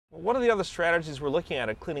One of the other strategies we're looking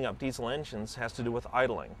at cleaning up diesel engines has to do with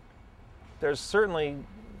idling. There's certainly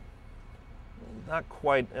not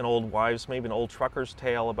quite an old wives', maybe an old trucker's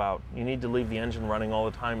tale about you need to leave the engine running all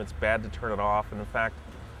the time, it's bad to turn it off. And in fact,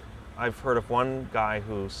 I've heard of one guy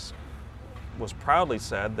who was proudly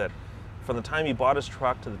said that from the time he bought his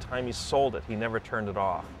truck to the time he sold it, he never turned it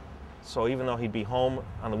off. So even though he'd be home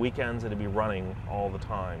on the weekends, it'd be running all the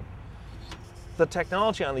time. The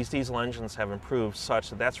technology on these diesel engines have improved such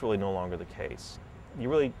that that's really no longer the case. You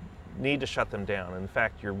really need to shut them down. In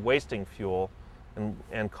fact, you're wasting fuel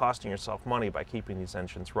and costing yourself money by keeping these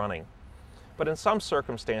engines running. But in some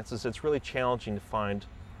circumstances, it's really challenging to find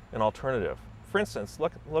an alternative. For instance,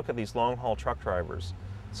 look at these long-haul truck drivers.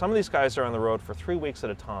 Some of these guys are on the road for 3 weeks at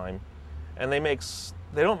a time, and they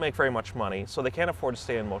don't make very much money, so they can't afford to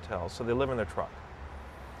stay in motels, so they live in their truck.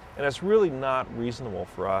 And it's really not reasonable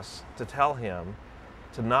for us to tell him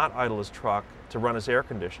to not idle his truck to run his air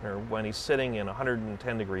conditioner when he's sitting in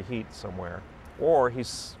 110-degree heat somewhere, or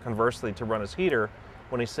he's conversely to run his heater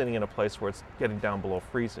when he's sitting in a place where it's getting down below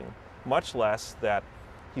freezing. Much less that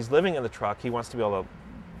he's living in the truck, he wants to be able to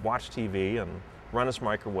watch TV and run his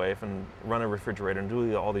microwave and run a refrigerator and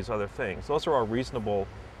do all these other things. Those are all reasonable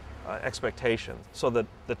expectations. So that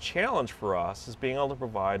the challenge for us is being able to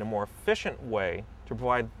provide a more efficient way to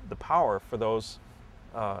provide the power for those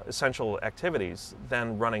essential activities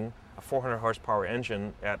than running a 400 horsepower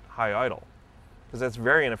engine at high idle, because that's a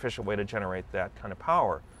very inefficient way to generate that kind of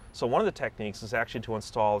power. So one of the techniques is actually to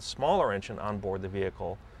install a smaller engine on board the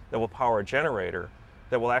vehicle that will power a generator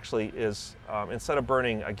that will actually instead of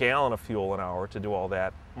burning a gallon of fuel an hour to do all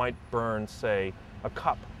that, might burn, say, a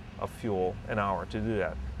cup of fuel an hour to do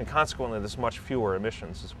that. And consequently, there's much fewer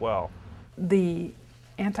emissions as well. The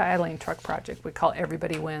anti-idling truck project we call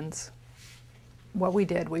Everybody Wins. What we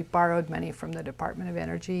did, we borrowed money from the Department of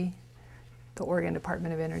Energy, the Oregon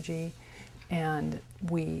Department of Energy, and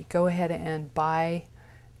we go ahead and buy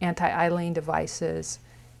anti-idling devices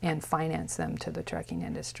and finance them to the trucking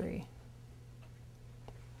industry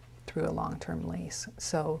through a long-term lease.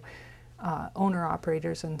 So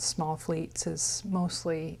owner-operators and small fleets is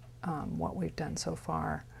mostly what we've done so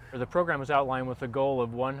far. The program was outlined with a goal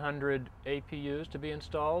of 100 APUs to be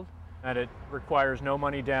installed, and it requires no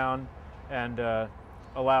money down and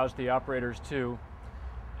allows the operators to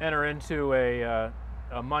enter into a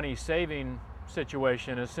money-saving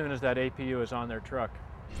situation as soon as that APU is on their truck.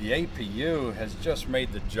 The APU has just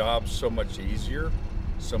made the job so much easier,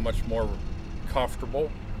 so much more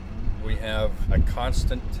comfortable. We have a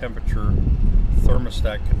constant temperature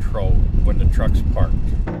thermostat control when the truck's parked.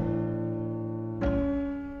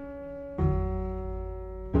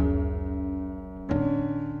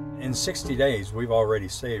 In 60 days, we've already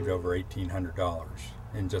saved over $1,800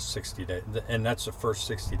 in just 60 days. And that's the first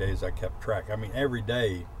 60 days I kept track. I mean, every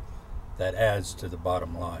day that adds to the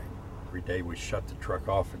bottom line. Every day we shut the truck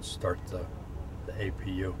off and start the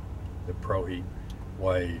APU, the ProHeat.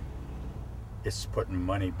 Why, it's putting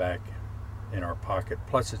money back in our pocket.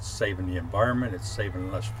 Plus it's saving the environment, it's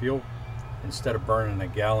saving less fuel. Instead of burning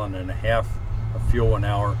 1.5 gallons of fuel an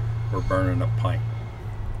hour, we're burning a pint.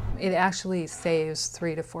 It actually saves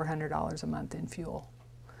 $300 to $400 a month in fuel.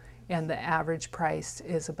 And the average price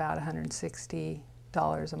is about $160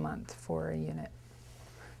 a month for a unit.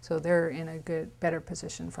 So they're in a better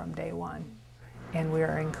position from day one. And we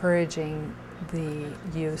are encouraging the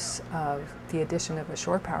use of the addition of a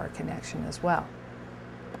shore power connection as well.